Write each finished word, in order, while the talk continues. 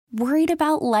Worried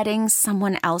about letting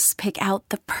someone else pick out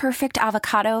the perfect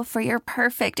avocado for your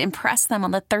perfect impress them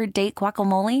on the third date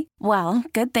guacamole? Well,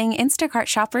 good thing Instacart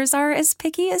shoppers are as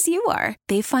picky as you are.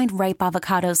 They find ripe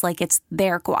avocados like it's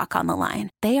their guac on the line.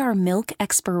 They are milk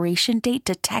expiration date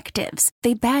detectives.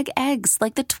 They bag eggs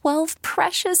like the 12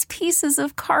 precious pieces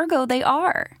of cargo they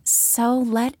are. So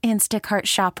let Instacart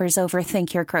shoppers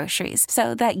overthink your groceries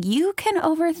so that you can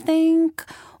overthink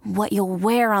what you'll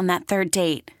wear on that third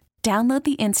date. Download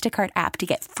the Instacart app to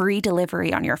get free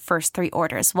delivery on your first 3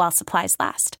 orders while supplies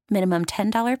last. Minimum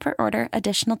 $10 per order.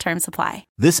 Additional terms apply.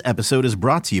 This episode is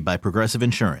brought to you by Progressive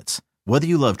Insurance. Whether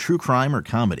you love true crime or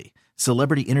comedy,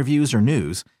 celebrity interviews or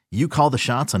news, you call the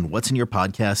shots on what's in your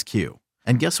podcast queue.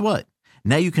 And guess what?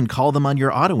 Now you can call them on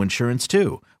your auto insurance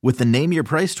too with the Name Your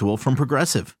Price tool from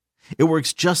Progressive. It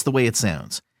works just the way it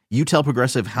sounds. You tell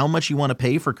Progressive how much you want to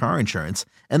pay for car insurance,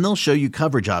 and they'll show you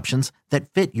coverage options that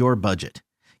fit your budget.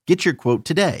 Get your quote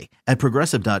today at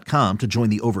Progressive.com to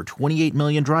join the over 28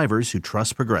 million drivers who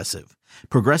trust Progressive.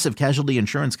 Progressive Casualty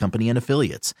Insurance Company and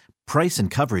Affiliates. Price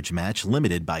and coverage match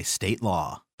limited by state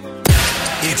law.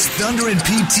 It's Thunder and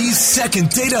PT's second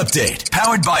date update,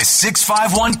 powered by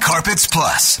 651 Carpets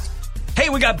Plus. Hey,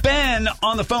 we got Ben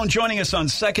on the phone joining us on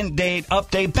second date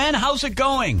update. Ben, how's it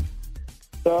going?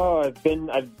 So I've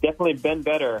definitely been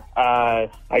better. I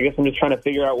guess I'm just trying to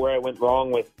figure out where I went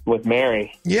wrong with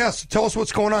Mary. Yes, tell us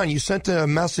what's going on. You sent a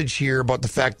message here about the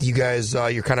fact that you guys,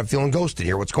 you're kind of feeling ghosted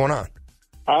here. What's going on?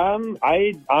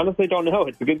 I honestly don't know.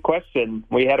 It's a good question.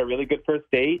 We had a really good first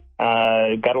date,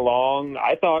 got along,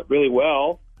 I thought, really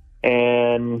well.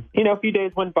 And, a few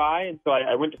days went by, and so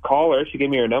I went to call her. She gave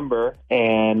me her number,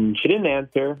 and she didn't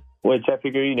answer, which I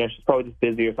figured, she's probably just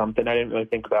busy or something. I didn't really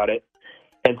think about it.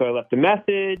 And so I left a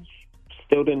message,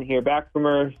 still didn't hear back from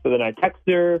her. So then I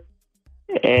texted her,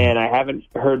 and I haven't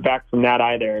heard back from that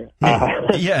either.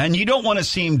 Yeah, and you don't want to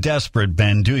seem desperate,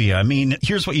 Ben, do you? I mean,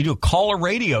 here's what you do. Call a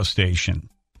radio station,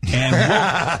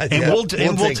 and we'll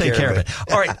take care of it.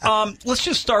 All right, let's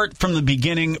just start from the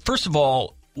beginning. First of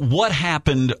all, what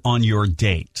happened on your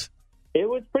date? It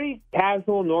was pretty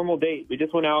casual, normal date. We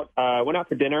just went out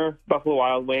for dinner, Buffalo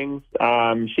Wild Wings.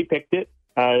 She picked it.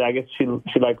 I guess she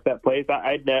likes that place.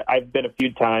 I've been a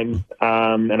few times,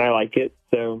 and I like it.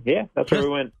 So, yeah, that's where we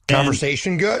went.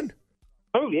 Conversation good?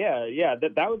 Oh, yeah.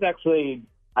 That was actually,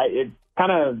 it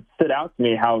kind of stood out to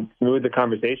me how smooth the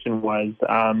conversation was,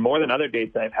 more than other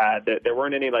dates I've had. There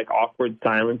weren't any, awkward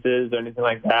silences or anything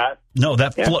like that. No,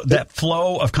 that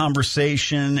flow of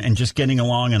conversation and just getting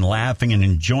along and laughing and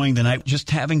enjoying the night,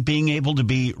 just being able to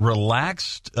be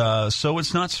relaxed so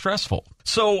it's not stressful.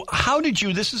 So how did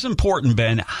you, this is important,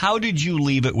 Ben, how did you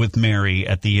leave it with Mary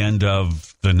at the end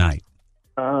of the night?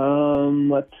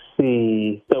 Let's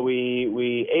see. So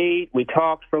we ate, we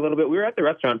talked for a little bit. We were at the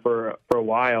restaurant for a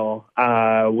while.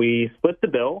 We split the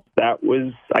bill.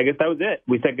 I guess that was it.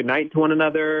 We said goodnight to one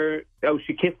another. Oh,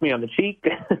 she kissed me on the cheek.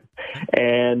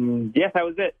 And yes, that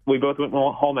was it. We both went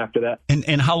home after that.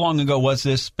 And how long ago was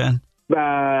this, Ben?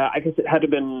 I guess it had to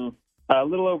have been a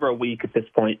little over a week at this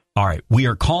point. All right. We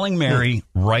are calling Mary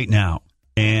right now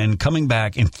and coming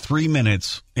back in 3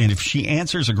 minutes. And if she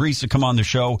answers, agrees to come on the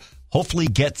show, hopefully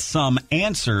get some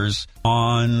answers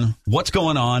on what's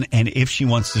going on and if she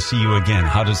wants to see you again.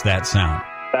 How does that sound?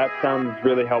 That sounds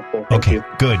really helpful. Thank you.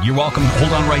 Good. You're welcome.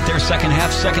 Hold on right there. Second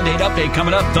half, second date update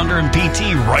coming up. Thunder and PT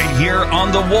right here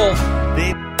on The Wolf.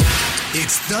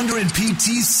 It's Thunder and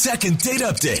PT's second date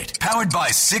update, powered by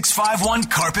 651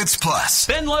 Carpets Plus.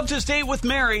 Ben loved his date with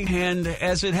Mary, and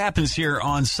as it happens here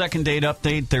on second date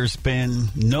update, there's been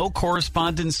no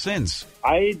correspondence since.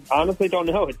 I honestly don't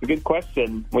know. It's a good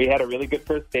question. We had a really good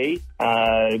first date,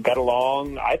 got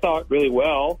along, I thought, really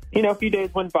well. A few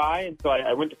days went by, and so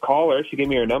I went to call her. She gave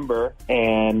me her number,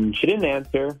 and she didn't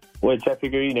answer, which I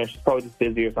figured, she's probably just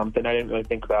busy or something. I didn't really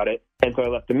think about it. And so I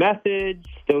left a message,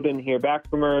 still didn't hear back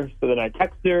from her. So then I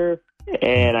texted her,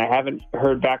 and I haven't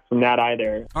heard back from that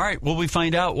either. All right. Well, we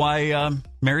find out why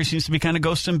Mary seems to be kind of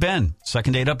ghosting Ben.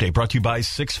 Second date update brought to you by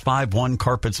 651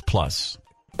 Carpets Plus.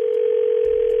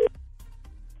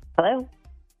 Hello?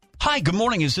 Hi, good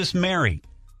morning. Is this Mary?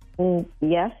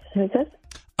 Yes. Who's this?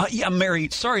 Yeah, Mary,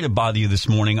 sorry to bother you this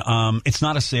morning. It's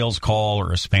not a sales call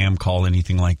or a spam call,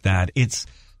 anything like that. It's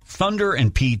Thunder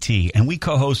and PT, and we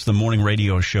co-host the morning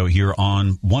radio show here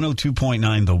on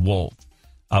 102.9 The Wolf.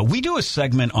 We do a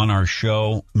segment on our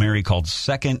show, Mary, called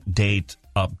Second Date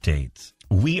Update.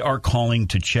 We are calling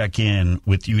to check in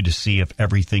with you to see if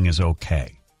everything is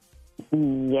okay.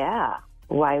 Yeah.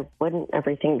 Why wouldn't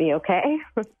everything be okay?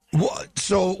 Well,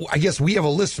 so I guess we have a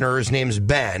listener. His name's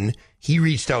Ben. He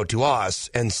reached out to us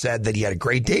and said that he had a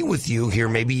great date with you here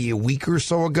maybe a week or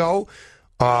so ago.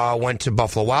 went to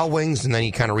Buffalo Wild Wings, and then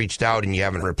he kind of reached out, and you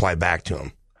haven't replied back to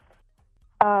him.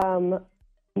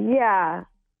 Yeah,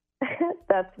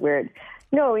 that's weird.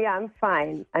 No, yeah, I'm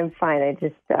fine. I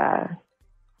just,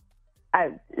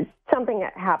 something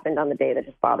that happened on the day that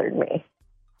just bothered me.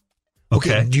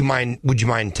 Okay. Would you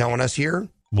mind telling us here?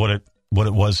 What it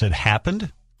was that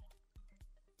happened?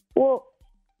 Well,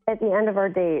 at the end of our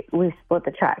date, we split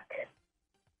the check.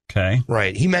 Okay.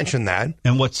 Right. He mentioned that.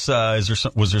 And was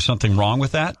there something wrong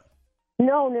with that?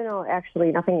 No.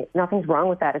 Actually, nothing's wrong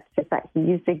with that. It's just that he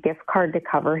used a gift card to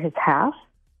cover his half.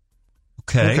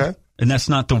 Okay. And that's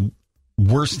not the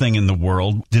worst thing in the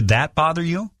world. Did that bother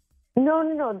you?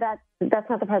 No. That's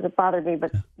not the part that bothered me,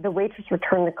 but the waitress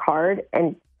returned the card,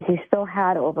 and he still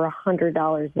had over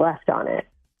 $100 left on it.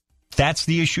 That's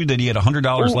the issue, that he had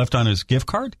 $100 left on his gift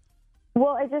card?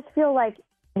 Well, I just feel like,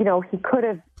 he could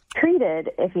have treated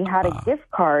if he had a gift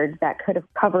card that could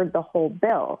have covered the whole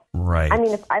bill. Right. I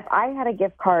mean, if I had a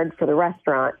gift card for the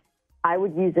restaurant, I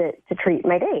would use it to treat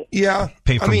my date. Yeah.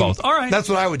 Pay for both. All right. That's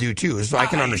what I would do, too, so I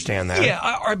can understand that. Yeah,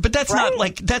 all right, but that's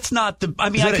not the... I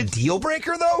mean, Is that a deal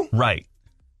breaker, though? Right.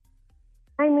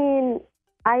 I mean,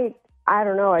 I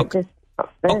don't know. I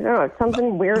don't know. It's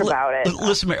something weird about it.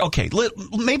 Listen, Mary, okay,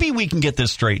 maybe we can get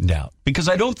this straightened out, because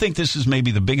I don't think this is maybe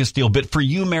the biggest deal, but for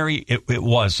you, Mary, it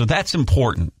was. So that's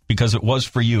important, because it was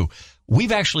for you.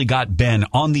 We've actually got Ben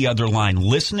on the other line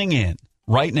listening in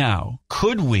right now.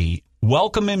 Could we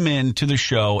welcome him in to the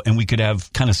show, and we could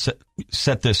have kind of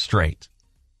set this straight?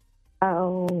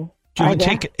 Oh.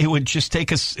 It would just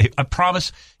take us, I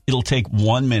promise it'll take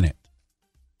 1 minute.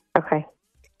 Okay.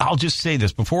 I'll just say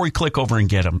this before we click over and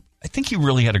get him. I think you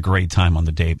really had a great time on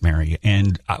the date, Mary.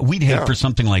 And we'd hate for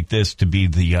something like this to be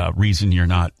the reason you're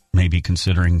not maybe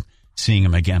considering seeing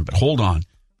him again. But hold on.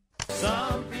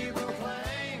 Some people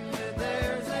claim that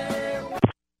there's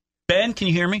Ben, can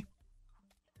you hear me?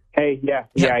 Hey, yeah,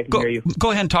 I can hear you.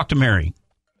 Go ahead and talk to Mary.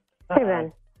 Hey,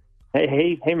 Ben.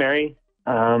 Hey, Mary.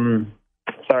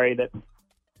 Sorry that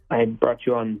I brought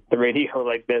you on the radio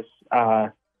like this.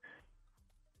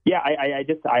 Yeah, I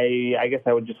guess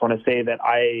I would just want to say that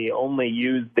I only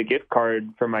used the gift card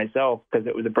for myself because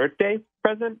it was a birthday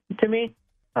present to me.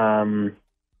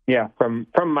 Yeah, from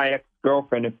my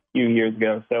ex-girlfriend a few years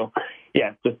ago. So,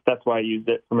 yeah, that's why I used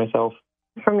it for myself.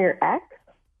 From your ex?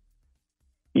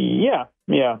 Yeah.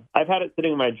 I've had it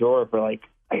sitting in my drawer for it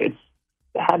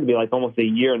had to be almost a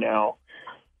year now,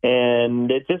 and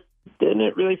it just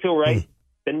didn't really feel right.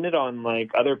 Spend it on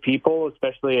other people,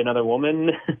 especially another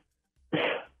woman.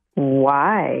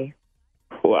 Why?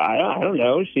 Well, I don't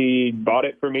know. She bought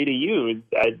it for me to use.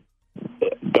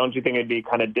 Don't you think it'd be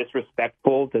kind of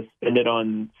disrespectful to spend it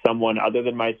on someone other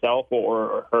than myself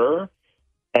or her?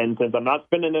 And since I'm not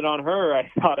spending it on her,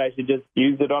 I thought I should just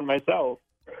use it on myself.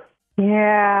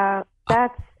 Yeah,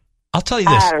 that's... I'll tell you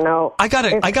this. I don't know. I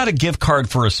got a gift card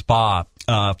for a spa,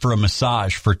 for a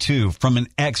massage for two from an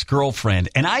ex-girlfriend,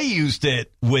 and I used it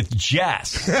with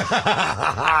Jess.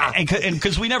 and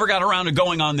because we never got around to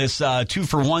going on this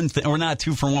 2-for-1 thing, or not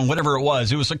 2-for-1, whatever it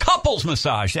was. It was a couples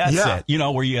massage. That's it.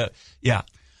 Where you,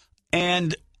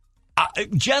 And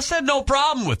Jess had no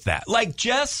problem with that.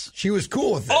 Jess... She was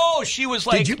cool with it. Oh, she was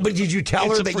like... Did you tell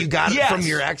her that you got it from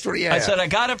your ex? I said, I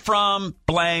got it from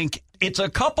blank. It's a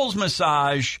couples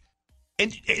massage.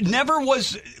 It never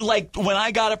was when I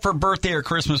got it for birthday or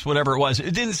Christmas, whatever it was.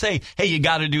 It didn't say, hey, you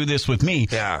got to do this with me.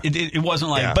 Yeah. It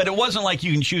wasn't but it wasn't like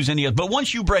you can choose any of. But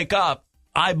once you break up,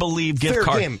 I believe gift fair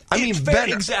card. Game. I mean,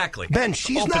 Ben, exactly. Ben,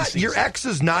 she's not, your ex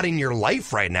is not in your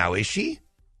life right now, is she?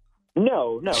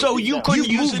 No. So you couldn't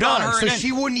use it on her. So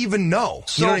she wouldn't even know.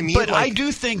 So, you know what I mean? But I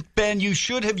do think, Ben, you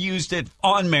should have used it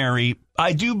on Mary.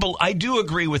 I do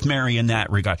agree with Mary in that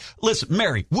regard. Listen,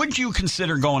 Mary, would you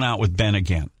consider going out with Ben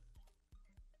again?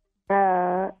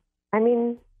 I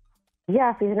mean,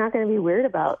 yeah, if he's not going to be weird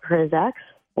about his ex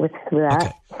with that.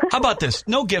 Okay. How about this?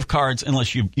 No gift cards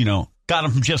unless you got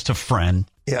them from just a friend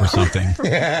or something.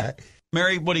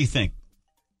 Mary, what do you think?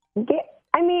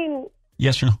 I mean...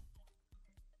 Yes or no?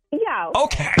 Yeah.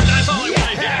 Okay. That's all I want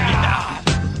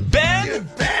to hear.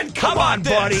 Ben, come on,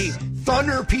 buddy.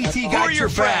 Thunder PT got your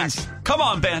friends. Come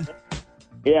on, Ben.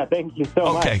 Yeah, thank you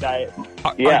so much.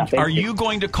 Are you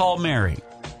going to call Mary?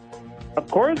 Of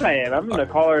course I am. I'm going to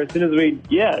call her as soon as we...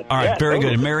 Yes. All right, very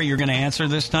good. And Mary, you're going to answer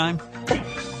this time?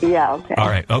 Yeah, okay. All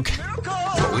right, okay.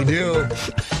 That's what we do.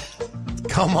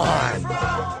 Come on.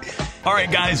 All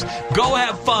right, guys, go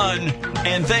have fun.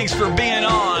 And thanks for being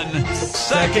on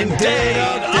Second Date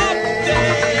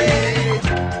Update.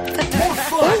 More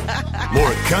fun,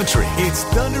 more country. It's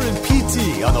Thunder and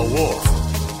PT on the Wolf.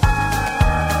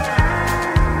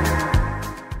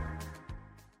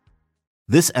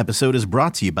 This episode is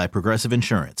brought to you by Progressive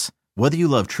Insurance. Whether you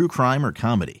love true crime or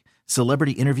comedy,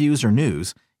 celebrity interviews or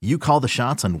news, you call the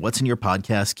shots on what's in your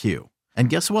podcast queue. And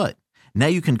guess what? Now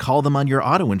you can call them on your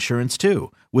auto insurance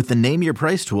too with the Name Your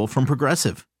Price tool from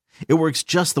Progressive. It works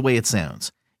just the way it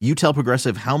sounds. You tell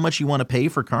Progressive how much you want to pay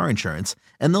for car insurance,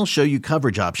 and they'll show you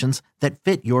coverage options that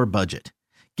fit your budget.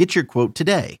 Get your quote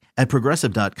today at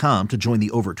Progressive.com to join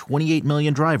the over 28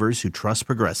 million drivers who trust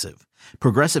Progressive.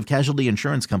 Progressive Casualty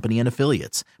Insurance Company and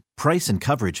Affiliates. Price and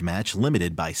coverage match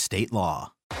limited by state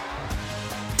law.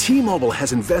 T-Mobile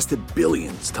has invested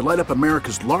billions to light up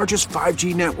America's largest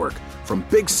 5G network, from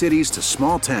big cities to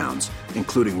small towns,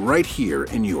 including right here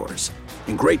in yours.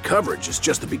 And great coverage is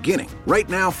just the beginning. Right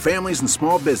now, families and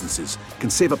small businesses can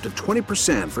save up to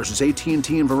 20% versus AT&T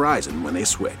and Verizon when they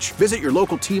switch. Visit your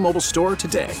local T-Mobile store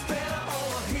today.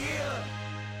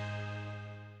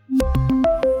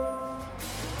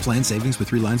 Plan savings with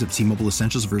 3 lines of T-Mobile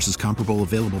Essentials versus comparable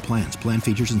available plans. Plan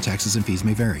features and taxes and fees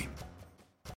may vary.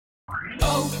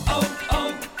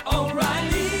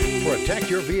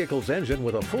 Protect your vehicle's engine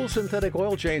with a full synthetic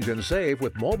oil change and save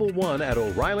with Mobil 1 at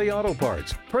O'Reilly Auto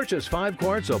Parts. Purchase 5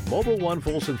 quarts of Mobil 1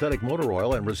 full synthetic motor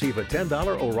oil and receive a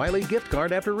 $10 O'Reilly gift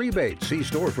card after rebate. See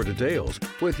store for details.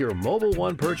 With your Mobil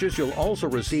 1 purchase, you'll also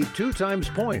receive 2 times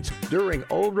points during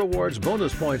O Rewards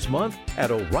Bonus Points Month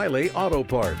at O'Reilly Auto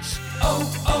Parts.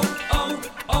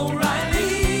 O'Reilly.